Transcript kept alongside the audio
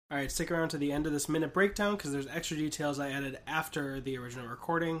Alright, stick around to the end of this minute breakdown because there's extra details I added after the original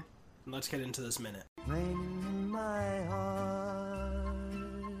recording. And let's get into this minute. In my heart.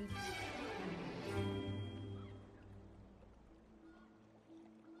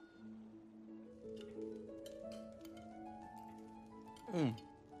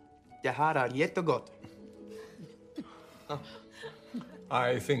 Det här är jättegott.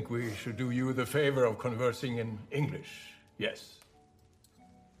 I think we should do you the favor of conversing in English. Yes.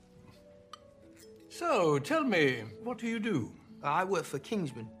 So, tell me, what do you do? I work for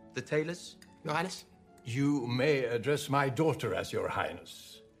Kingsman, the tailors, Your Highness. You may address my daughter as Your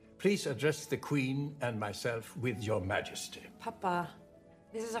Highness. Please address the Queen and myself with Your Majesty. Papa,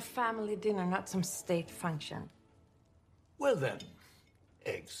 this is a family dinner, not some state function. Well then,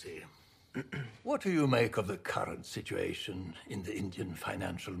 Eggsy, what do you make of the current situation in the Indian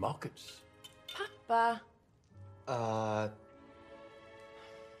financial markets? Papa,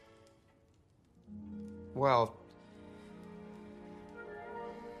 Well,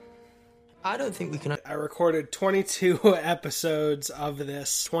 I don't think we can... I recorded 22 episodes of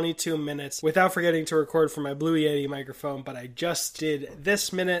this, 22 minutes, without forgetting to record from my Blue Yeti microphone, but I just did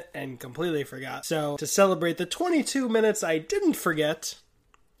this minute and completely forgot. So, to celebrate the 22 minutes I didn't forget,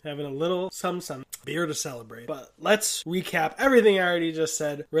 having a little some beer to celebrate. But let's recap everything I already just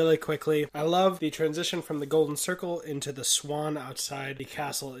said really quickly. I love the transition from the golden circle into the swan outside the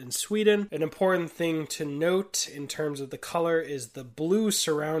castle in Sweden. An important thing to note in terms of the color is the blue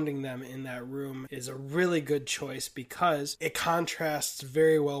surrounding them in that room is a really good choice because it contrasts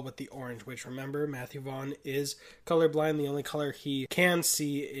very well with the orange, which remember, Matthew Vaughn is colorblind. The only color he can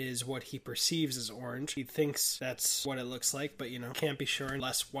see is what he perceives as orange. He thinks that's what it looks like, but can't be sure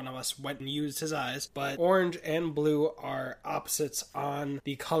unless one of us went and used his eyes. But orange and blue are opposites on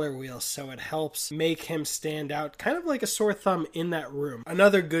the color wheel, so it helps make him stand out kind of like a sore thumb in that room.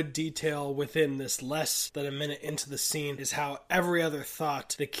 Another good detail within this less than a minute into the scene is how every other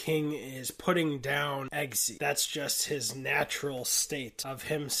thought the king is putting down Eggsy. That's just his natural state of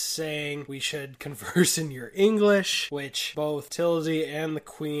him saying we should converse in your English, which both Tildy and the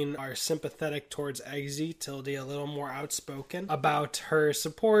queen are sympathetic towards Eggsy. Tildy a little more outspoken about her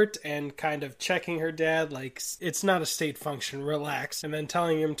support and kind of checking her dad like it's not a state function, relax, and then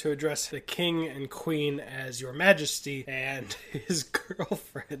telling him to address the king and queen as Your Majesty and his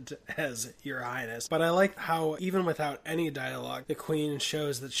girlfriend as Your Highness. But I like how even without any dialogue, the queen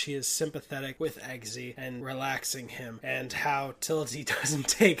shows that she is sympathetic with Eggsy and relaxing him, and how Tildy doesn't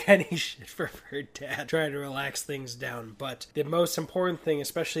take any shit from her dad trying to relax things down. But the most important thing,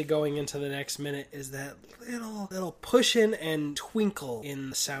 especially going into the next minute, is that little push in and twinkle in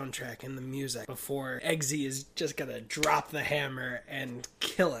the soundtrack, in the music, before Eggsy is just gonna drop the hammer and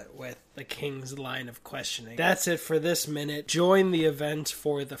kill it with the king's line of questioning. That's it for this minute. Join the event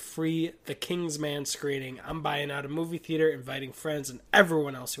for the free The King's Man screening. I'm buying out a movie theater, inviting friends and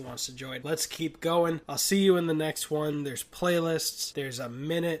everyone else who wants to join. Let's keep going. I'll see you in the next one. There's playlists. There's a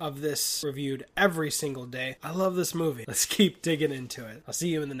minute of this reviewed every single day. I love this movie. Let's keep digging into it. I'll see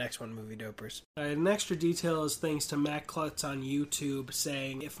you in the next one, movie dopers. An extra detail is thanks to Matt Klutz on YouTube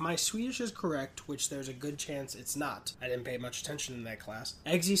saying, if my Swedish is correct, which there's a good chance it's not. I didn't pay much attention in that class.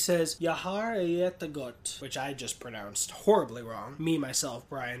 Eggsy says, "Jag har jättegott," which I just pronounced horribly wrong. Me, myself,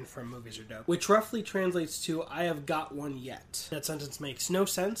 Brian from Movies Are Dope. Which roughly translates to, I have got one yet. That sentence makes no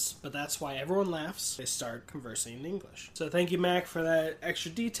sense, but that's why everyone laughs. They start conversing in English. So thank you, Mac, for that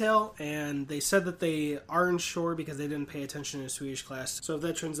extra detail. And they said that they aren't sure because they didn't pay attention in Swedish class. So if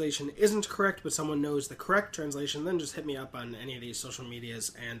that translation isn't correct, but someone knows the correct translation, then just hit me up on any of these social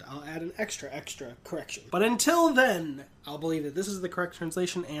medias and I'll add an extra correction. But until then, I'll believe that this is the correct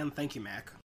translation, and thank you, Mac.